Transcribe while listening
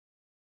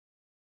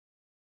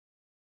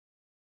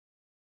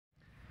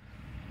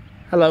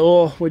Hello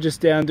all, we're just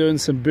down doing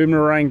some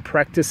boomerang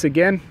practice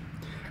again,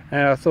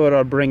 and I thought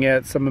I'd bring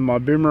out some of my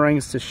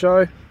boomerangs to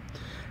show.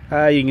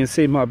 You can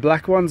see my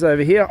black ones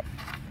over here,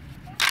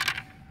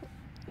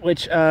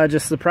 which are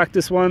just the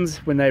practice ones.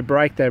 When they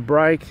break,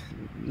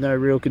 no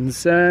real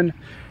concern.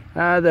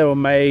 They were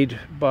made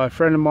by a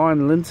friend of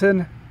mine,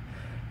 Linton,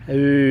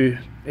 who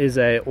is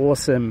an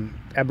awesome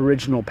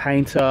Aboriginal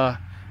painter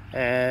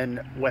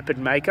and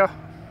weapon maker.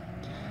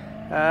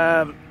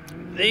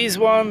 These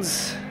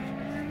ones,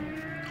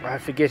 I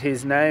forget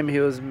his name. He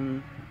was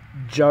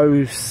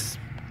Joe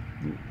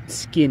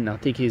Skin, I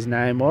think his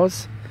name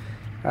was.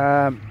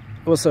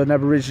 Also an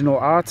Aboriginal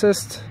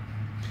artist.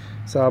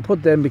 So I'll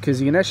put them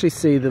because you can actually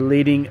see the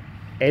leading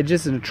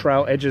edges and the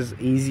trail edges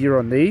easier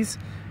on these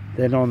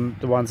than on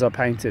the ones I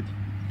painted.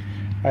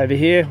 Over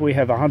here we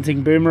have a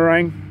hunting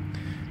boomerang.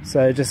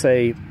 So just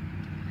a,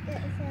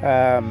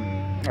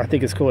 I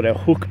think it's called a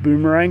hook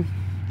boomerang.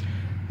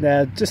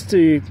 Now just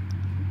to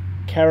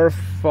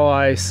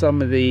clarify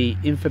some of the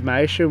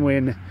information,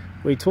 when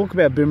we talk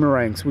about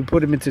boomerangs, we put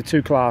them into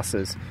two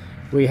classes.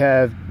 We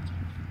have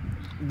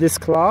this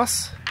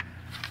class,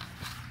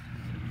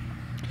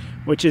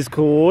 which is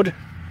called,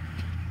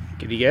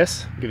 give you a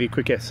guess, give you a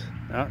quick guess.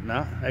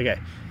 No, okay.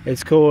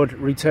 It's called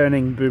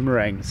returning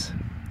boomerangs.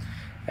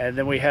 And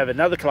then we have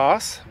another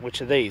class,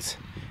 which are these.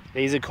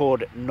 These are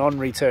called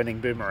non-returning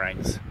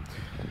boomerangs.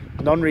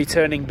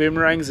 Non-returning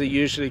boomerangs are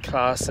usually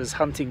classed as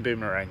hunting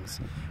boomerangs,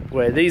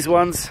 where these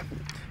ones,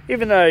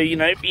 even though, you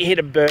know, if you hit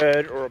a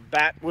bird or a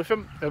bat with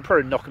them, they'll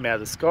probably knock them out of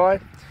the sky,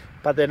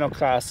 but they're not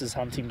classed as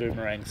hunting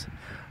boomerangs.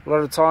 A lot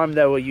of the time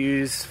they were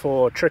used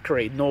for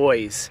trickery,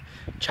 noise.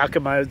 Chuck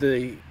them over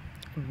the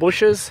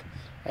bushes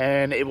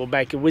and it will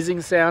make a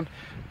whizzing sound.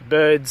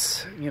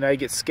 Birds, you know,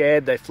 get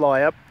scared, they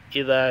fly up,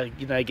 either,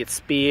 you know, get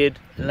speared,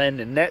 land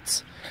in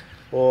nets,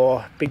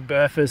 or big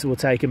berthers will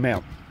take them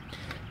out.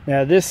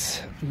 Now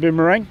this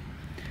boomerang,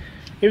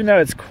 even though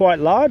it's quite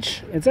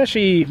large, it's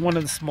actually one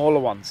of the smaller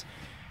ones.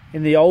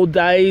 In the old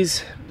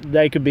days,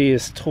 they could be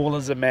as tall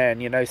as a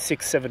man, you know,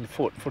 6-7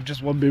 foot for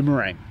just one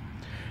boomerang.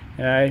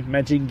 You know,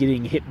 imagine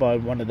getting hit by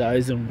one of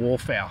those in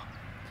warfare.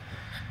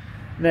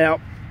 Now,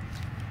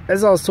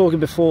 as I was talking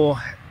before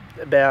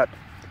about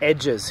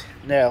edges,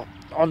 now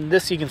on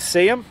this you can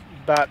see them,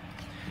 but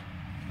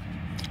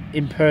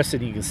in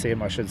person you can see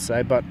them, I should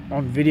say, but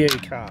on video you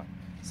can't.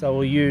 So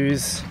we'll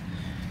use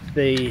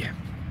the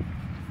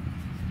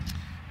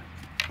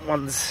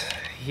ones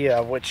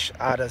here which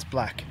are as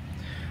black.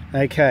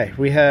 Okay,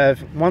 we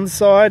have one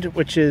side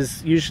which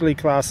is usually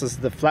classed as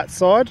the flat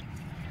side,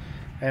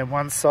 and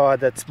one side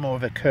that's more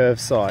of a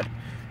curved side.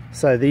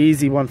 So the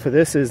easy one for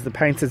this is the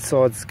painted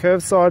side's the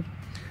curved side,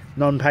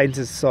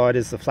 non-painted side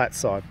is the flat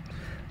side.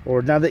 Or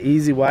another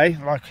easy way,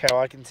 like how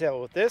I can tell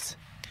with this,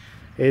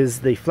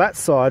 is the flat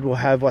side will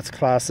have what's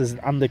classed as an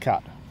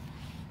undercut.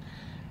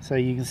 So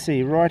you can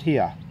see right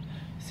here,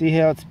 see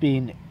how it's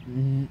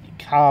been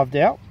carved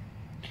out?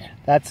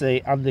 That's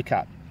a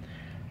undercut.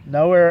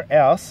 Nowhere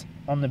else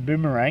on the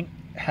boomerang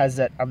has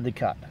that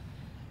undercut.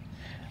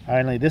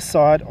 Only this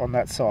side on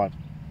that side.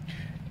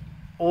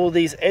 All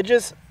these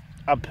edges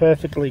are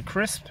perfectly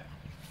crisp,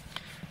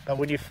 but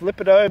when you flip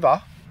it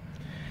over,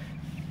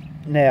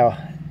 now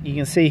you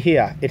can see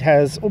here it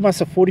has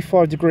almost a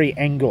 45-degree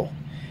angle.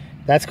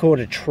 That's called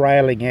a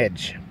trailing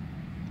edge.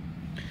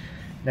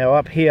 Now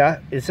up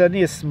here it's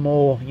only a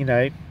small, you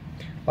know,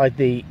 like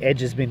the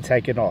edge has been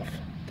taken off.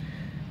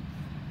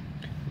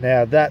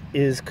 Now that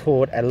is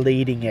called a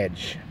leading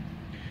edge.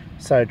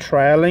 So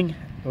trailing,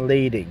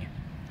 leading.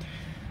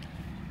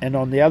 And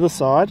on the other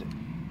side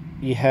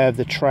you have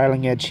the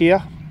trailing edge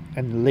here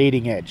and the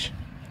leading edge.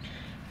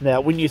 Now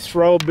when you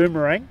throw a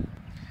boomerang,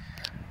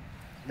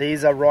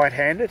 these are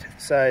right-handed,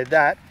 so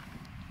that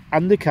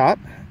undercut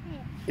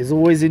is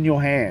always in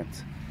your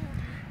hands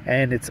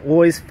and it's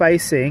always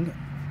facing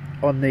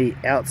on the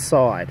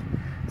outside.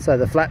 So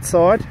the flat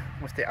side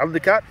with the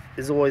undercut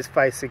is always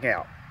facing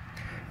out.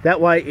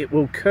 That way it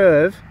will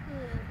curve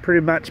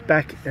pretty much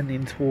back and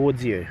in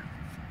towards you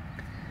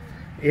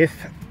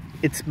if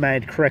it's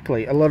made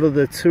correctly. A lot of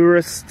the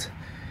tourist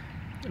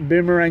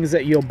boomerangs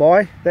that you'll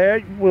buy,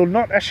 they will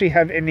not actually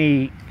have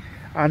any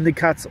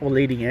undercuts or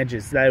leading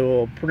edges. They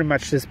will pretty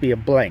much just be a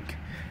blank.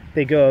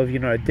 Think of, you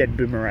know, a dead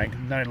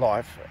boomerang, no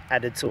life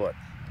added to it.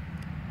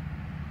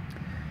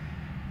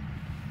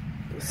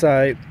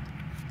 So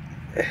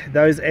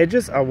those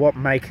edges are what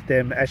make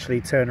them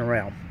actually turn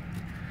around.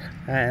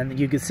 And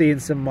you can see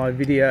in some of my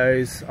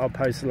videos I'll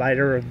post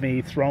later of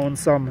me throwing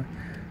some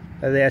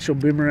of the actual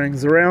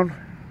boomerangs around,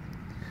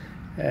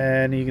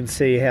 and you can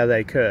see how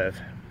they curve.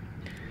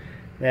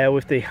 Now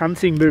with the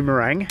hunting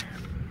boomerang,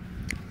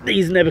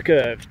 these never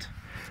curved.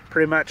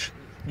 Pretty much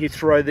you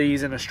throw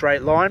these in a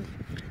straight line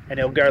and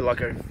it'll go like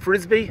a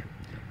frisbee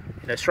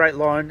in a straight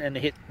line and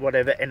hit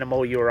whatever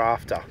animal you're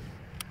after.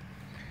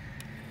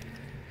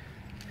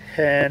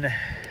 And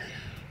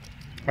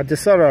I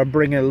decided I'd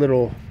bring a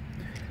little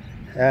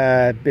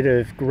bit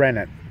of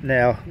granite.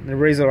 Now the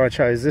reason I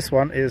chose this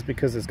one is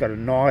because it's got a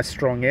nice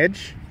strong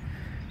edge,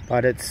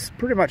 but it's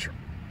pretty much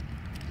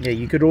Yeah,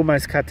 you could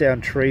almost cut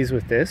down trees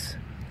with this,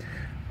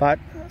 but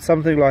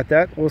something like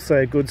that,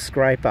 also a good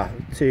scraper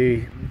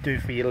to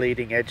do for your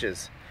leading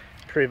edges.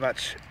 Pretty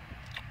much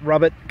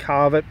rub it,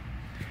 carve it,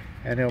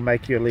 and it'll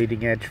make your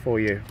leading edge for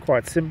you.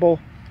 Quite simple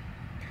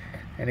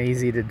and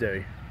easy to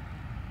do.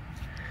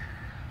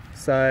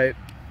 So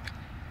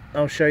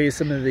I'll show you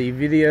some of the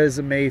videos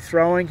of me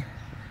throwing.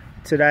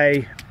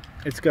 Today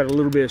it's got a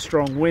little bit of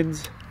strong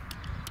winds,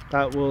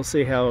 but we'll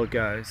see how it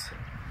goes.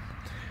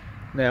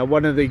 Now,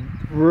 one of the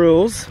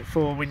rules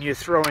for when you're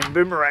throwing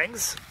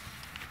boomerangs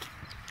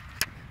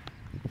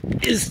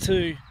is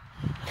to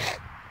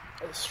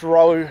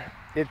throw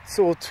it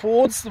sort of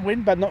towards the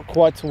wind, but not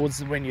quite towards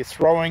the wind. You're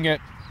throwing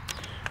it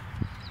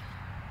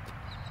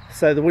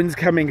so the wind's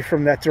coming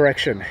from that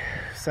direction.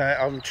 So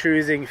I'm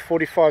choosing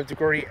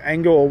 45-degree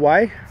angle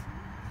away,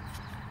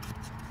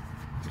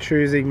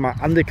 choosing my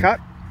undercut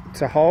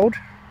to hold,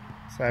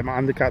 so my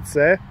undercut's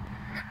there.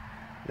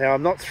 Now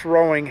I'm not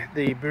throwing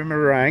the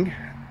boomerang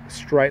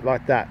straight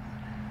like that.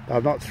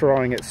 I'm not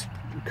throwing it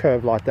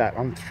curved like that.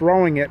 I'm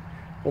throwing it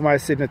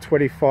almost in a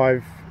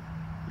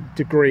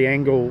 25-degree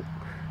angle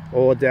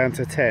or down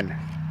to 10.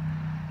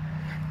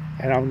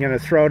 And I'm going to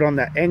throw it on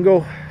that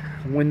angle.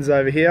 Wind's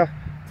over here,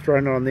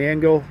 throwing it on the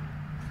angle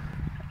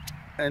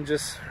and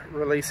just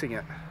releasing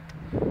it.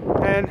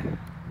 And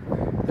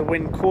the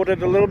wind caught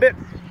it a little bit.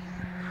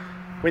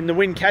 When the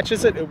wind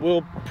catches it, it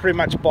will pretty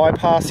much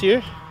bypass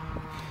you.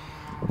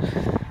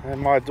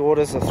 And my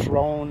daughters are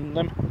throwing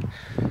them.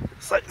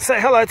 Say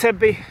hello,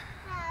 Tempe.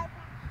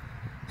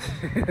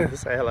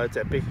 Say hello,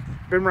 Tempe.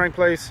 Boomerang,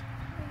 please.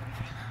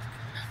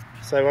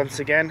 So once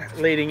again,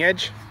 leading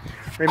edge.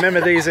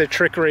 Remember, these are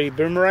trickery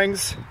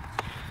boomerangs.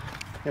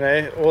 You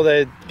know, all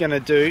they're going to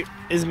do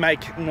is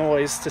make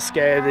noise to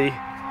scare the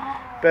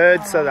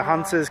birds so the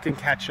hunters can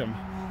catch them.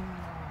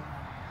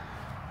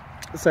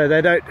 So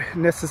they don't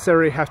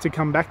necessarily have to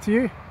come back to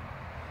you.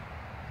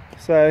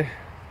 So,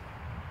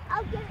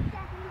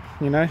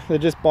 you know, they're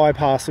just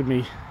bypassing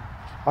me.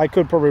 I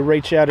could probably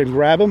reach out and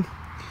grab them,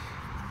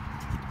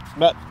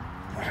 but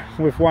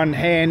with one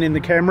hand in the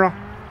camera,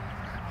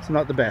 it's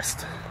not the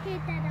best.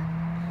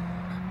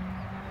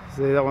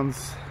 See, that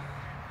one's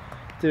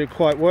didn't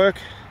quite work,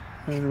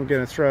 and we're going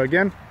to throw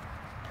again.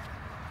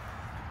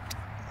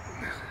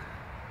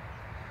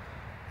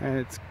 And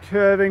it's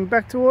curving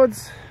back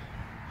towards.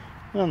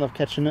 I'm not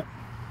catching it,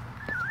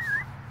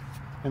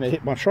 and it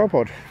hit my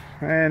tripod.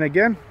 And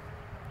again,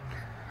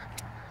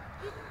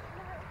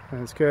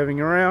 and it's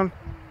curving around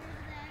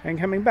and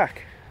coming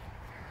back.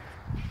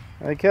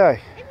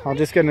 Okay, I'm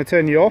just going to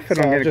turn you off, and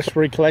so I've just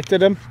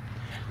recollected them.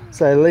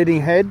 So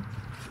leading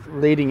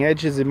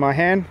edge is in my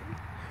hand,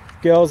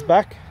 girls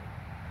back,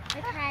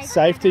 okay.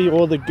 Safety,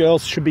 all the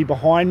girls should be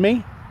behind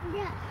me.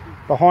 Yeah.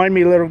 Behind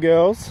me, little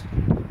girls.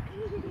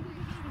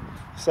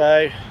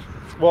 So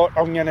what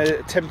I'm going to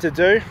attempt to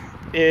do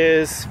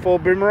is 4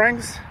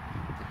 boomerangs.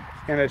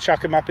 I'm going to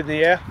chuck them up in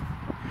the air.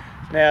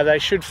 Now they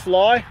should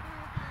fly,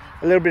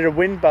 a little bit of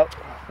wind, but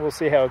we'll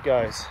see how it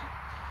goes.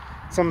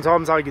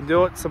 Sometimes I can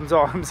do it,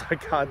 sometimes I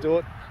can't do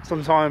it.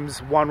 Sometimes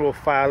one will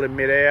fail in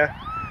mid-air.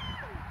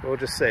 We'll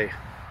just see.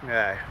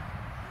 Yeah.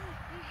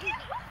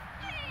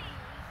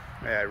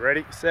 Yeah,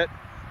 ready, set.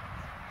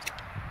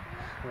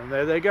 And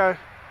there they go.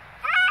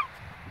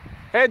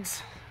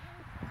 Heads.